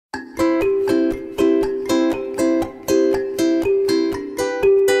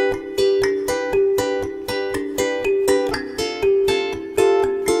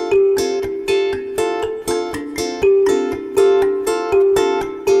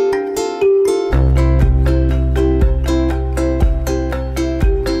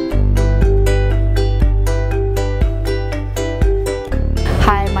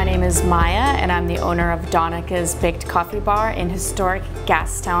owner of Danica's Baked Coffee Bar in historic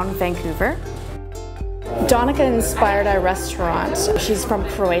Gastown, Vancouver. Danica inspired our restaurant. She's from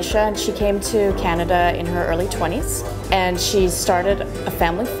Croatia and she came to Canada in her early 20s, and she started a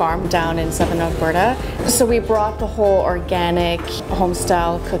family farm down in southern Alberta. So we brought the whole organic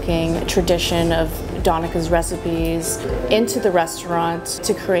home-style cooking tradition of Danica's recipes into the restaurant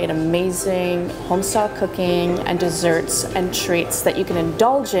to create amazing home-style cooking and desserts and treats that you can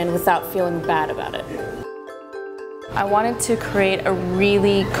indulge in without feeling bad about it. I wanted to create a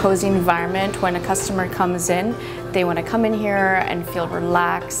really cozy environment when a customer comes in. They want to come in here and feel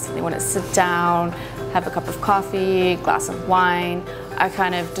relaxed. They want to sit down, have a cup of coffee, glass of wine. I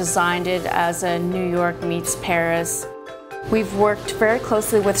kind of designed it as a New York meets Paris. We've worked very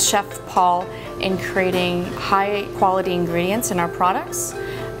closely with Chef Paul in creating high quality ingredients in our products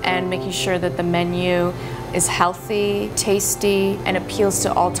and making sure that the menu is healthy, tasty, and appeals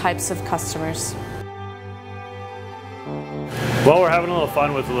to all types of customers. Well, we're having a little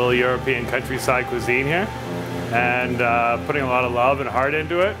fun with a little European countryside cuisine here, and putting a lot of love and heart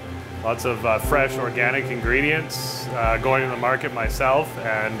into it. Lots of fresh, organic ingredients, going to the market myself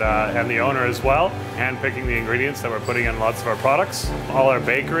and the owner as well, hand-picking the ingredients that we're putting in lots of our products. All our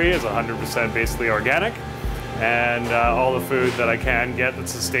bakery is 100% basically organic, and all the food that I can get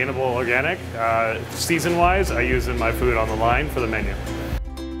that's sustainable organic. Season-wise, I use in my food on the line for the menu.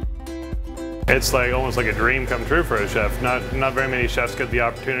 It's like almost like a dream come true for a chef. Not very many chefs get the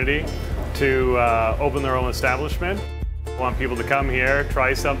opportunity to open their own establishment. I want people to come here,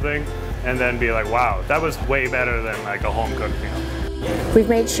 try something, and then be like, wow, that was way better than like a home-cooked meal. We've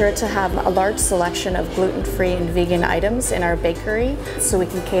made sure to have a large selection of gluten-free and vegan items in our bakery so we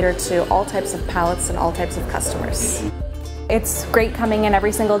can cater to all types of palates and all types of customers. It's great coming in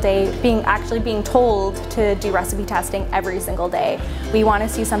every single day, actually being told to do recipe testing every single day. We want to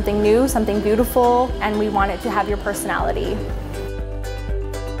see something new, something beautiful, and we want it to have your personality.